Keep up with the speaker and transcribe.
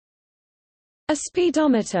A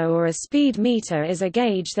speedometer or a speed meter is a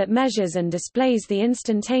gauge that measures and displays the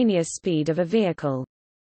instantaneous speed of a vehicle.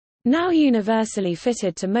 Now universally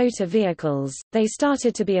fitted to motor vehicles, they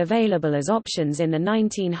started to be available as options in the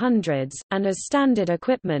 1900s, and as standard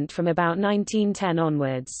equipment from about 1910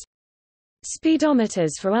 onwards.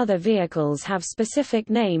 Speedometers for other vehicles have specific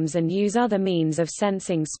names and use other means of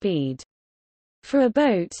sensing speed. For a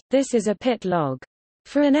boat, this is a pit log.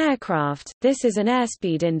 For an aircraft, this is an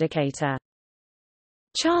airspeed indicator.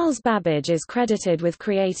 Charles Babbage is credited with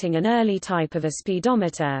creating an early type of a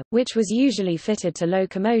speedometer, which was usually fitted to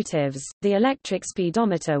locomotives. The electric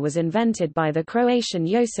speedometer was invented by the Croatian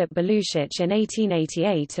Josip Belušić in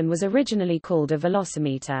 1888 and was originally called a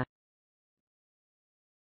velocimeter.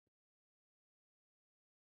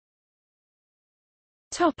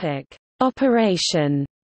 Topic: Operation.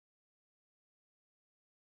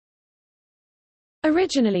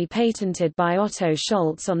 Originally patented by Otto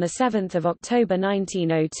Scholz on 7 October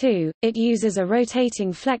 1902, it uses a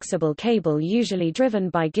rotating flexible cable usually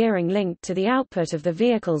driven by gearing linked to the output of the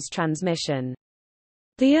vehicle's transmission.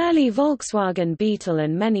 The early Volkswagen Beetle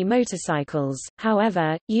and many motorcycles,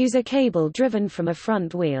 however, use a cable driven from a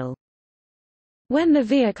front wheel. When the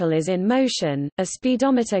vehicle is in motion, a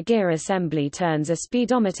speedometer gear assembly turns a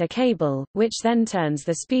speedometer cable, which then turns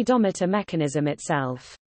the speedometer mechanism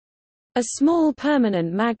itself. A small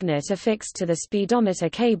permanent magnet affixed to the speedometer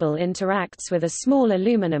cable interacts with a small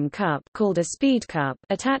aluminum cup called a speed cup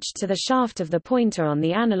attached to the shaft of the pointer on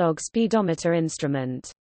the analog speedometer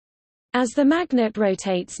instrument. As the magnet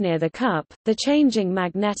rotates near the cup, the changing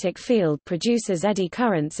magnetic field produces eddy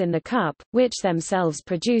currents in the cup, which themselves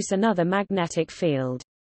produce another magnetic field.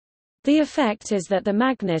 The effect is that the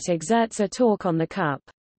magnet exerts a torque on the cup,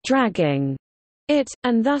 dragging it,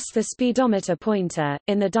 and thus the speedometer pointer,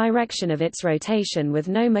 in the direction of its rotation with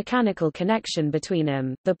no mechanical connection between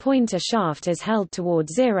them. The pointer shaft is held toward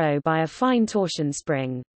zero by a fine torsion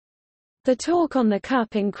spring. The torque on the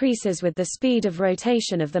cup increases with the speed of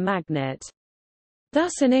rotation of the magnet.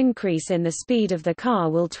 Thus an increase in the speed of the car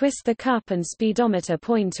will twist the cup and speedometer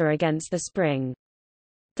pointer against the spring.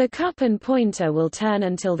 The cup and pointer will turn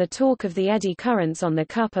until the torque of the eddy currents on the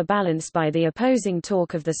cup are balanced by the opposing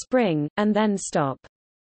torque of the spring, and then stop.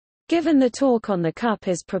 Given the torque on the cup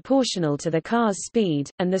is proportional to the car's speed,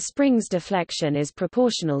 and the spring's deflection is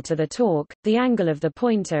proportional to the torque, the angle of the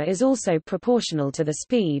pointer is also proportional to the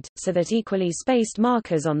speed, so that equally spaced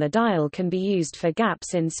markers on the dial can be used for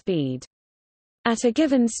gaps in speed. At a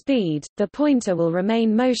given speed, the pointer will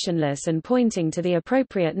remain motionless and pointing to the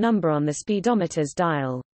appropriate number on the speedometer's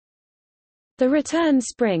dial. The return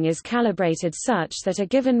spring is calibrated such that a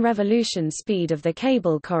given revolution speed of the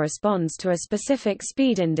cable corresponds to a specific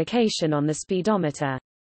speed indication on the speedometer.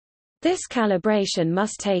 This calibration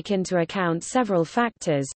must take into account several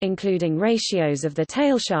factors, including ratios of the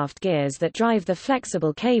tailshaft gears that drive the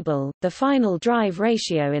flexible cable, the final drive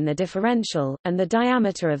ratio in the differential, and the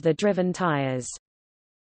diameter of the driven tires.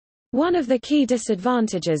 One of the key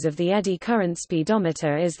disadvantages of the eddy current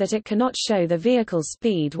speedometer is that it cannot show the vehicle's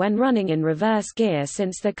speed when running in reverse gear,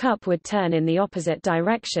 since the cup would turn in the opposite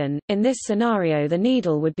direction. In this scenario, the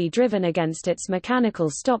needle would be driven against its mechanical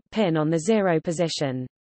stop pin on the zero position.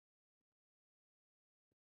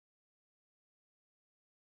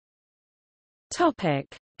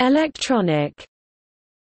 Electronic.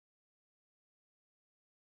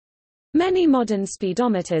 Many modern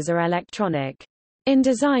speedometers are electronic. In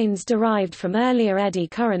designs derived from earlier eddy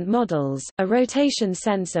current models, a rotation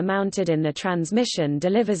sensor mounted in the transmission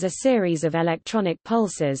delivers a series of electronic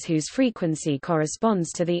pulses whose frequency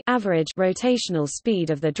corresponds to the average rotational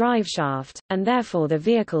speed of the driveshaft, and therefore the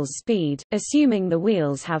vehicle's speed, assuming the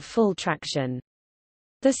wheels have full traction.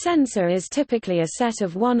 The sensor is typically a set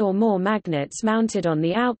of one or more magnets mounted on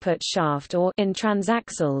the output shaft or in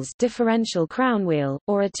transaxles differential crown wheel,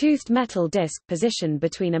 or a toothed metal disc positioned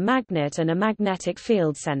between a magnet and a magnetic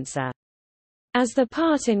field sensor. As the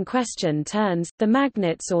part in question turns, the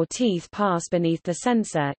magnets or teeth pass beneath the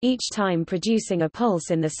sensor, each time producing a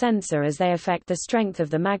pulse in the sensor as they affect the strength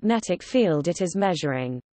of the magnetic field it is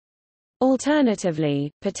measuring.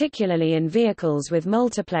 Alternatively, particularly in vehicles with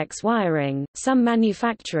multiplex wiring, some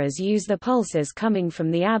manufacturers use the pulses coming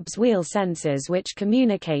from the ABS wheel sensors which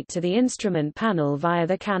communicate to the instrument panel via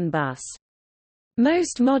the CAN bus.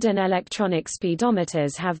 Most modern electronic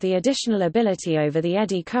speedometers have the additional ability over the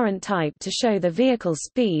eddy current type to show the vehicle's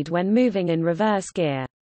speed when moving in reverse gear.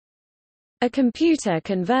 A computer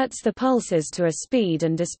converts the pulses to a speed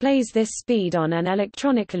and displays this speed on an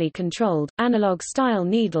electronically controlled, analog-style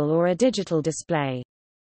needle or a digital display.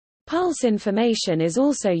 Pulse information is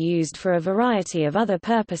also used for a variety of other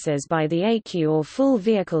purposes by the ECU or full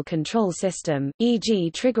vehicle control system,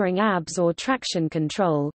 e.g. triggering ABS or traction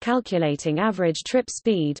control, calculating average trip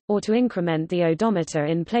speed, or to increment the odometer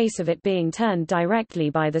in place of it being turned directly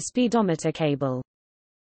by the speedometer cable.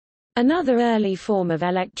 Another early form of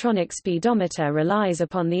electronic speedometer relies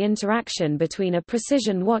upon the interaction between a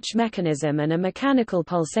precision watch mechanism and a mechanical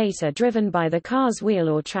pulsator driven by the car's wheel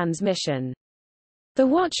or transmission. The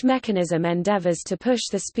watch mechanism endeavors to push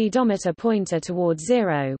the speedometer pointer toward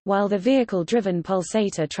zero, while the vehicle-driven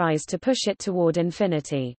pulsator tries to push it toward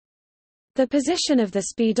infinity. The position of the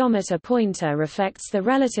speedometer pointer reflects the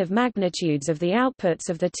relative magnitudes of the outputs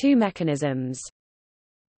of the two mechanisms.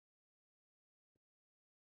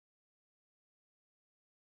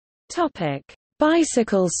 Topic: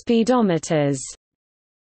 Bicycle speedometers.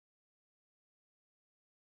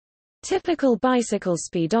 Typical bicycle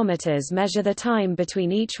speedometers measure the time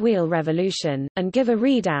between each wheel revolution, and give a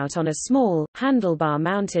readout on a small,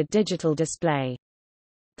 handlebar-mounted digital display.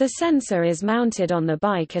 The sensor is mounted on the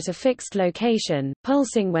bike at a fixed location,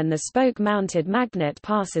 pulsing when the spoke-mounted magnet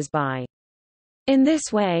passes by. In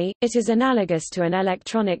this way, it is analogous to an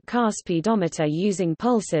electronic car speedometer using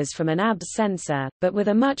pulses from an ABS sensor, but with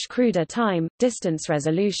a much cruder time-distance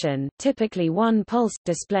resolution, typically one pulse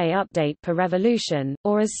display update per revolution,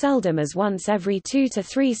 or as seldom as once every 2 to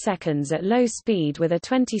 3 seconds at low speed with a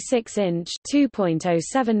 26-inch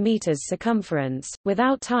 (2.07 meters) circumference,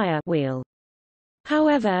 without tire wheel.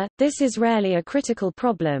 However, this is rarely a critical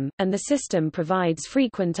problem, and the system provides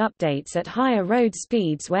frequent updates at higher road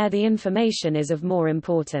speeds where the information is of more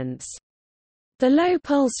importance. The low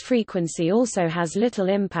pulse frequency also has little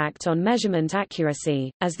impact on measurement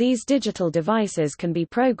accuracy, as these digital devices can be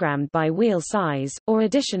programmed by wheel size, or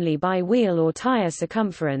additionally by wheel or tire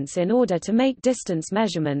circumference in order to make distance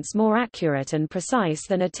measurements more accurate and precise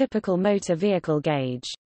than a typical motor vehicle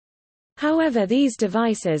gauge. However, these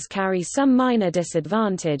devices carry some minor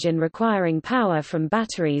disadvantage in requiring power from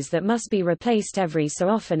batteries that must be replaced every so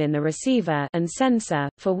often in the receiver and sensor,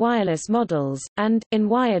 for wireless models, and, in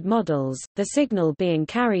wired models, the signal being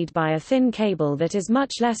carried by a thin cable that is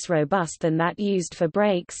much less robust than that used for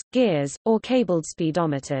brakes, gears, or cabled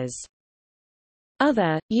speedometers.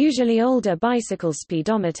 Other, usually older bicycle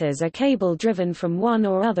speedometers are cable-driven from one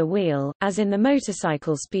or other wheel, as in the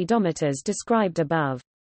motorcycle speedometers described above.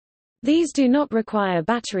 These do not require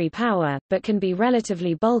battery power, but can be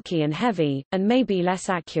relatively bulky and heavy, and may be less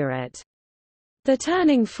accurate. The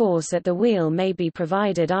turning force at the wheel may be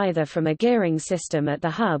provided either from a gearing system at the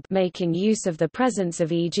hub, making use of the presence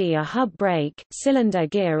of e.g. a hub brake, cylinder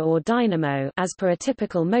gear or dynamo as per a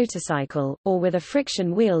typical motorcycle, or with a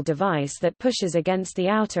friction wheel device that pushes against the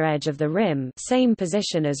outer edge of the rim, same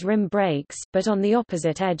position as rim brakes, but on the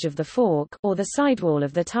opposite edge of the fork, or the sidewall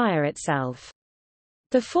of the tire itself.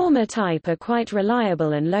 The former type are quite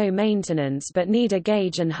reliable and low maintenance but need a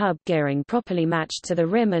gauge and hub gearing properly matched to the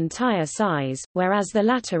rim and tire size, whereas the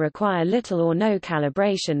latter require little or no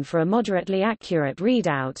calibration for a moderately accurate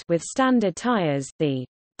readout. With standard tires, the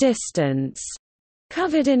distance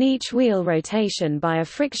covered in each wheel rotation by a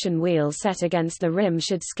friction wheel set against the rim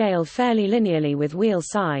should scale fairly linearly with wheel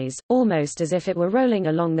size, almost as if it were rolling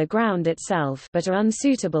along the ground itself, but are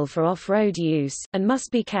unsuitable for off-road use, and must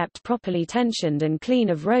be kept properly tensioned and clean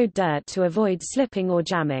of road dirt to avoid slipping or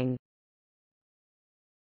jamming.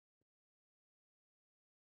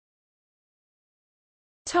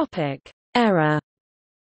 Error.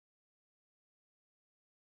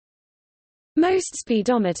 Most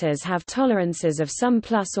speedometers have tolerances of some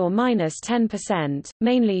plus or minus 10%,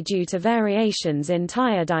 mainly due to variations in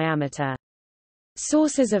tire diameter.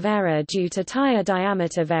 Sources of error due to tire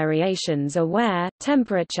diameter variations are wear,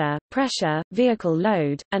 temperature, pressure, vehicle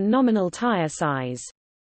load, and nominal tire size.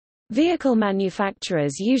 Vehicle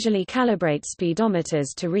manufacturers usually calibrate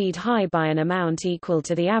speedometers to read high by an amount equal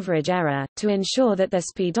to the average error, to ensure that their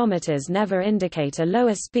speedometers never indicate a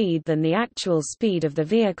lower speed than the actual speed of the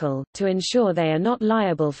vehicle, to ensure they are not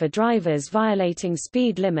liable for drivers violating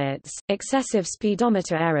speed limits. Excessive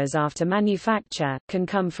speedometer errors after manufacture can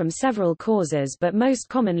come from several causes, but most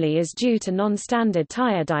commonly is due to non-standard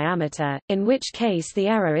tire diameter, in which case the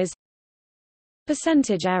error is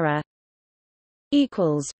percentage error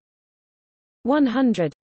equals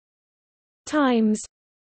 100 times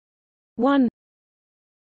 1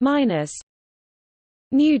 minus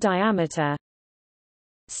new diameter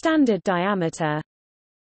standard diameter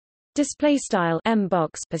display style m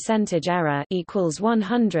box percentage error equals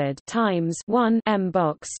 100 times 1 m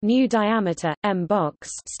box new diameter m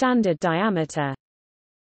box standard diameter.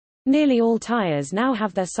 Nearly all tires now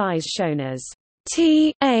have their size shown as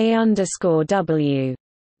TA_W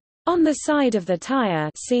On the side of the tire,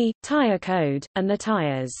 see tire code, and the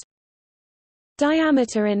tire's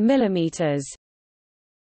diameter in millimeters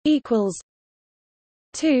equals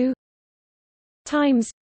 2 times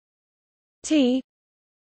T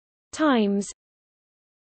times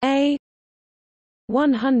A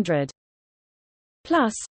 100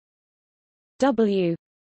 plus W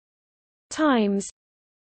times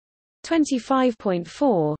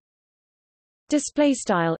 25.4. Display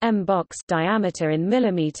style m box diameter in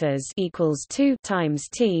millimeters equals 2 times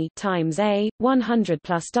T times A 100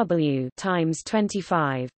 plus W times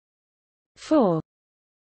 25. 4.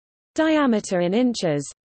 Diameter in inches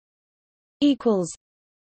equals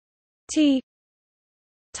T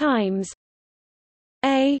times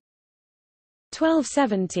A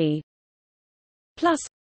 1270 plus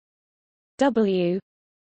W.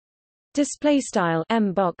 Display style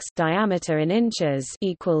m box diameter in inches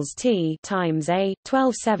equals T times A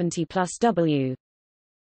 1270 plus W.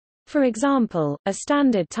 For example, a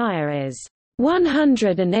standard tire is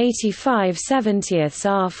 185/70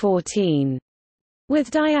 R14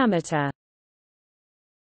 with diameter.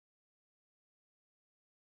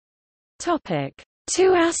 Topic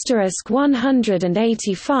 2 *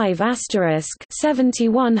 185 *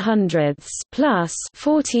 71 plus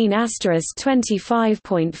 14 *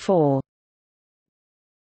 25.4.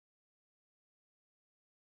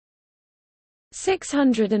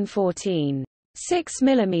 614. 6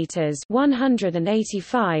 millimeters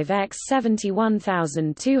 185 x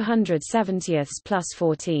 71,270 plus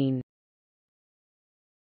 14.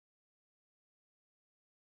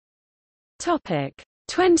 Topic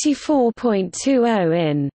 24.20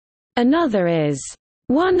 in. Another is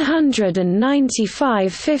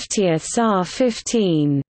 195/50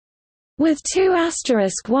 R15 with 2 *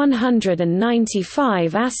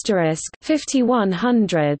 195 * 51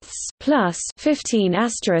 plus 15 *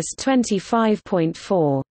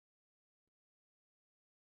 25.4.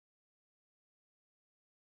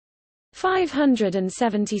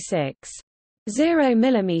 576. 0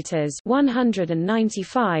 millimeters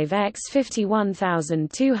 195 x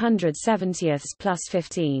 51,270 plus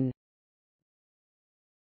 15.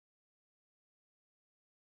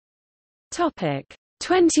 Topic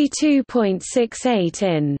 22.68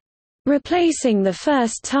 in. Replacing the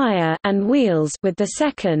first tire and wheels with the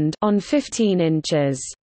second on 15 inches.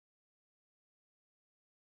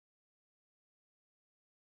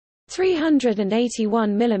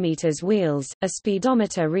 381 mm wheels, a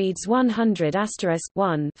speedometer reads 100 *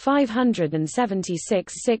 1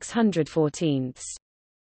 576 614.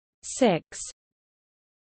 6.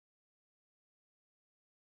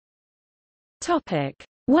 Topic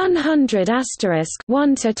 100 *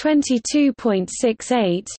 1 to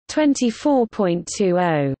 22.68,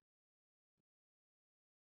 24.20.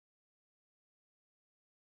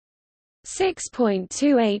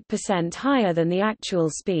 6.28% higher than the actual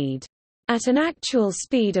speed. At an actual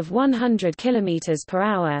speed of 100 km per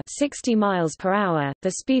hour, 60 miles per hour,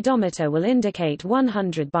 the speedometer will indicate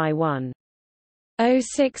 100 by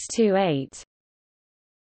 1.0628.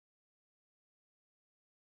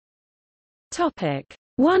 Topic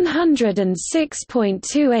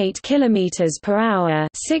 106.28 km per hour,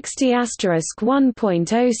 60 *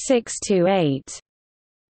 1.0628.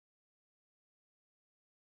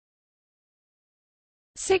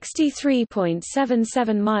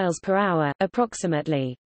 63.77 miles per hour,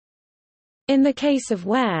 approximately. In the case of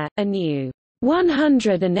wear, a new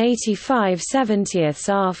 185/70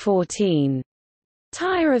 R14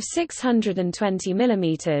 tire of 620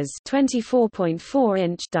 mm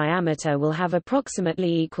 (24.4" diameter will have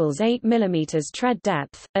approximately equals 8 mm tread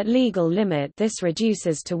depth. At legal limit this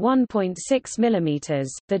reduces to 1.6 mm,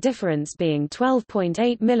 the difference being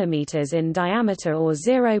 12.8 mm in diameter or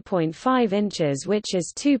 0.5 inches, which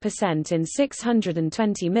is 2% in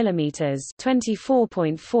 620 mm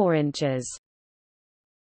 (24.4 inches).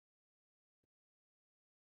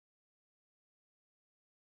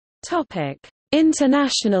 Topic: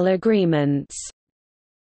 International agreements.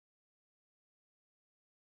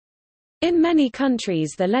 In many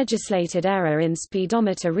countries the legislated error in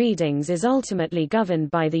speedometer readings is ultimately governed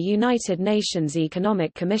by the United Nations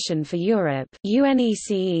Economic Commission for Europe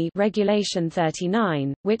 (UNECE) Regulation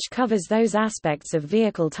 39, which covers those aspects of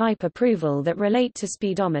vehicle type approval that relate to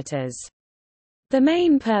speedometers. The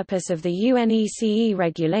main purpose of the UNECE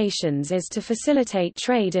regulations is to facilitate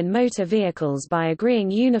trade in motor vehicles by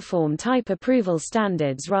agreeing uniform type approval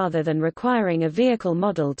standards rather than requiring a vehicle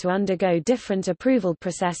model to undergo different approval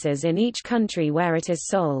processes in each country where it is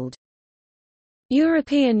sold.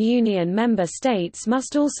 European Union member states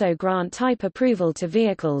must also grant type approval to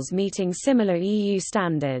vehicles meeting similar EU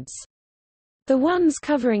standards. The ones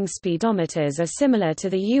covering speedometers are similar to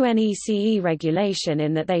the UNECE regulation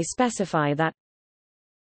in that they specify that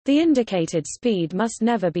the indicated speed must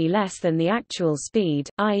never be less than the actual speed,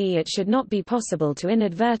 i.e. it should not be possible to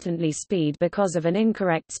inadvertently speed because of an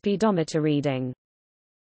incorrect speedometer reading.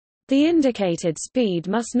 The indicated speed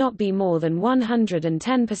must not be more than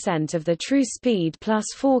 110% of the true speed plus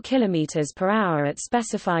 4 km per hour at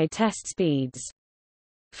specified test speeds.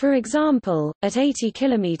 For example, at 80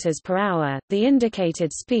 km per hour, the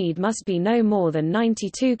indicated speed must be no more than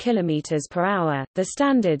 92 km per hour. The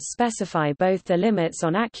standards specify both the limits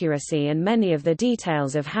on accuracy and many of the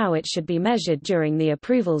details of how it should be measured during the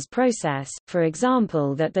approvals process, for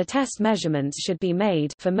example that the test measurements should be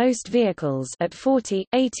made for most vehicles at 40,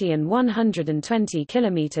 80 and 120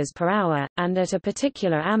 km per hour, and at a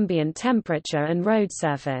particular ambient temperature and road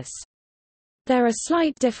surface. There are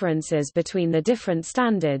slight differences between the different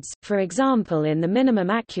standards, for example in the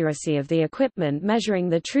minimum accuracy of the equipment measuring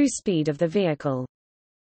the true speed of the vehicle.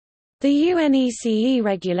 The UNECE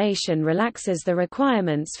regulation relaxes the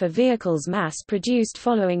requirements for vehicles mass-produced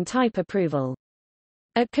following type approval.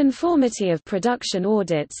 At conformity of production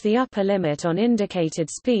audits, the upper limit on indicated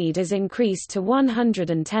speed is increased to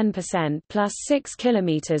 110% plus 6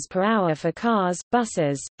 km per hour for cars,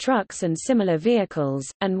 buses, trucks and similar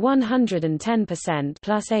vehicles, and 110%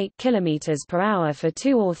 plus 8 km per hour for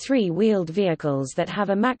two- or three-wheeled vehicles that have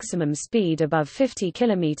a maximum speed above 50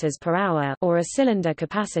 km per hour or a cylinder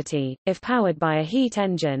capacity, if powered by a heat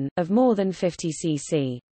engine, of more than 50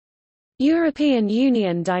 cc. European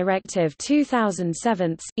Union Directive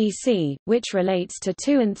 2007/EC, which relates to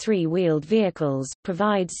two- and three-wheeled vehicles,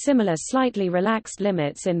 provides similar slightly relaxed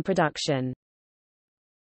limits in production.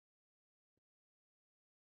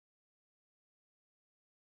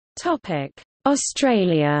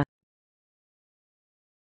 Australia.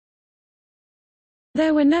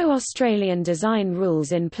 There were no Australian design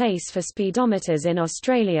rules in place for speedometers in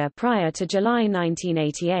Australia prior to July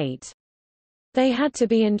 1988. They had to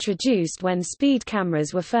be introduced when speed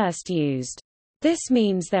cameras were first used. This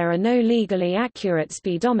means there are no legally accurate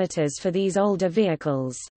speedometers for these older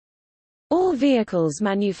vehicles. All vehicles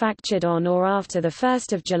manufactured on or after 1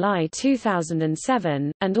 July 2007,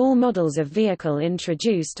 and all models of vehicle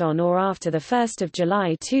introduced on or after 1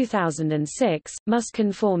 July 2006, must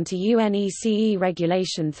conform to UNECE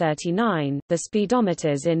Regulation 39. The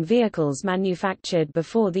speedometers in vehicles manufactured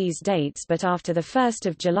before these dates but after 1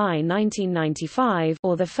 July 1995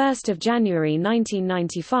 or 1 January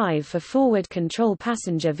 1995 for forward control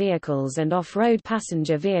passenger vehicles and off-road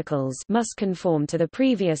passenger vehicles must conform to the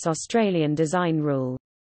previous Australian design rule.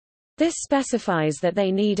 This specifies that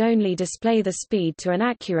they need only display the speed to an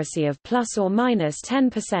accuracy of plus or minus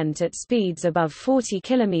 10% at speeds above 40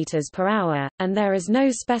 km per hour, and there is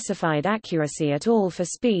no specified accuracy at all for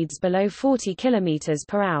speeds below 40 km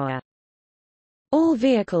per hour. All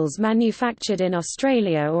vehicles manufactured in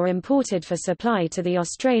Australia or imported for supply to the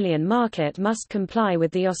Australian market must comply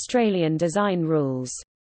with the Australian design rules.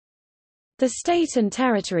 The state and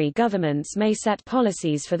territory governments may set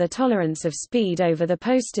policies for the tolerance of speed over the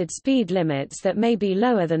posted speed limits that may be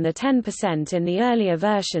lower than the 10% in the earlier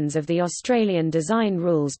versions of the Australian design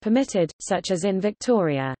rules permitted, such as in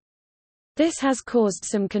Victoria. This has caused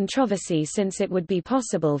some controversy since it would be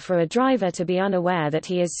possible for a driver to be unaware that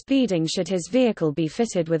he is speeding should his vehicle be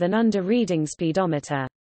fitted with an under-reading speedometer.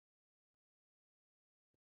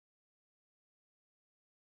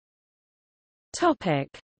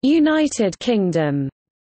 United Kingdom.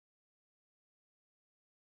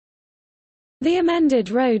 The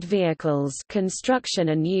amended Road Vehicles Construction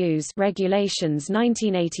and Use Regulations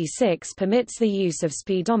 1986 permits the use of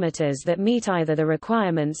speedometers that meet either the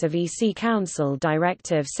requirements of EC Council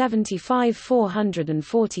Directive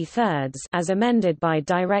 75/443 as amended by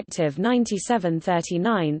Directive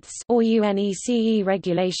 97/39 or UNECE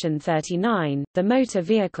Regulation 39. The Motor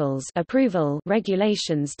Vehicles Approval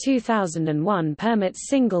Regulations 2001 permits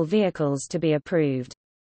single vehicles to be approved.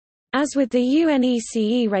 As with the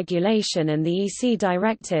UNECE regulation and the EC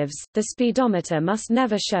directives, the speedometer must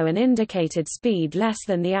never show an indicated speed less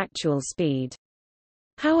than the actual speed.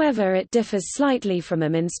 However, it differs slightly from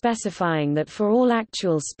them in specifying that for all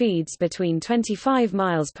actual speeds between 25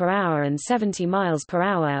 miles per hour and 70 miles per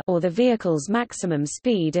hour, or the vehicle's maximum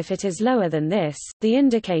speed if it is lower than this, the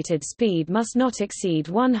indicated speed must not exceed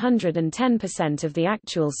 110% of the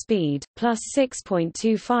actual speed, plus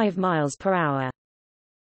 6.25 miles per hour.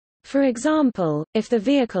 For example, if the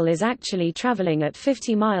vehicle is actually traveling at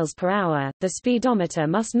 50 miles per hour, the speedometer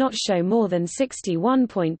must not show more than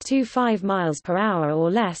 61.25 miles per hour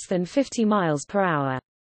or less than 50 miles per hour.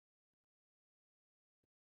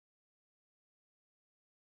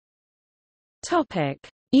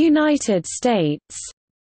 United States.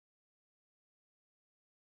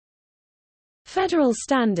 Federal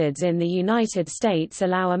standards in the United States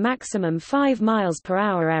allow a maximum 5 miles per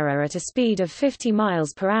hour error at a speed of 50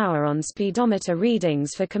 miles per hour on speedometer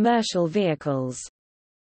readings for commercial vehicles.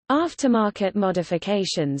 Aftermarket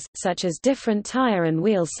modifications, such as different tire and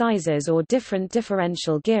wheel sizes or different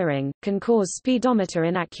differential gearing, can cause speedometer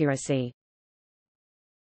inaccuracy.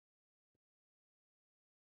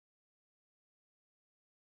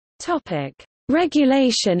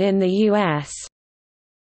 Regulation in the U.S.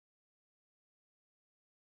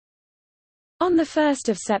 On 1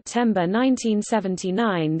 September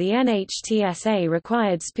 1979, the NHTSA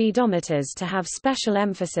required speedometers to have special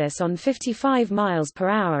emphasis on 55 miles per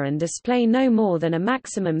hour and display no more than a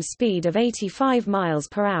maximum speed of 85 miles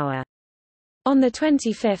per hour. On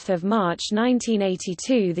 25 March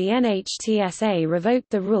 1982, the NHTSA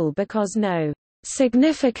revoked the rule because no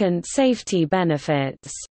significant safety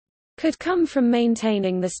benefits could come from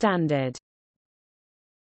maintaining the standard.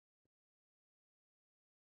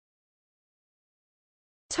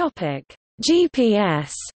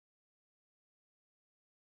 GPS.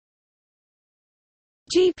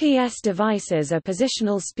 GPS devices are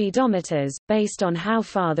positional speedometers, based on how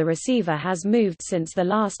far the receiver has moved since the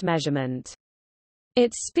last measurement.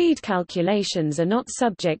 Its speed calculations are not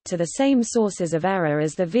subject to the same sources of error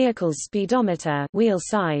as the vehicle's speedometer, wheel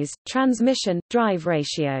size, transmission, drive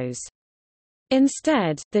ratios.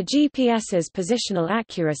 Instead, the GPS's positional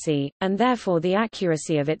accuracy, and therefore the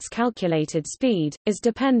accuracy of its calculated speed, is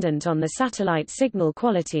dependent on the satellite signal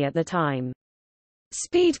quality at the time.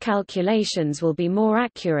 Speed calculations will be more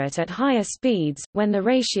accurate at higher speeds, when the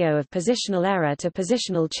ratio of positional error to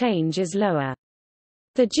positional change is lower.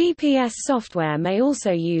 The GPS software may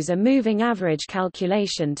also use a moving average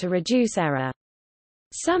calculation to reduce error.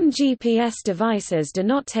 Some GPS devices do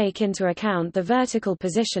not take into account the vertical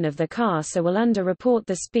position of the car, so will underreport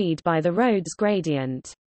the speed by the road's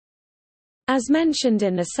gradient. As mentioned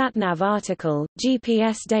in the SatNav article,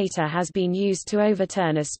 GPS data has been used to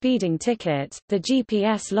overturn a speeding ticket. The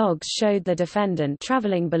GPS logs showed the defendant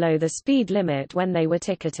traveling below the speed limit when they were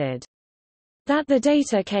ticketed. That the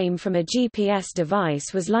data came from a GPS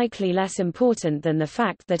device was likely less important than the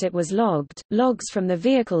fact that it was logged. Logs from the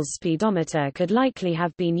vehicle's speedometer could likely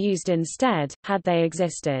have been used instead, had they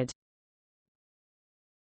existed.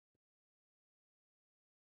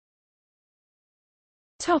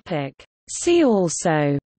 See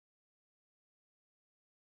also: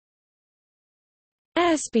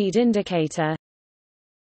 Airspeed indicator,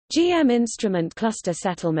 GM instrument cluster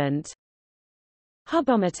settlement,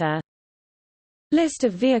 hubometer, list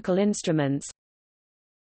of vehicle instruments,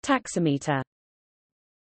 taximeter.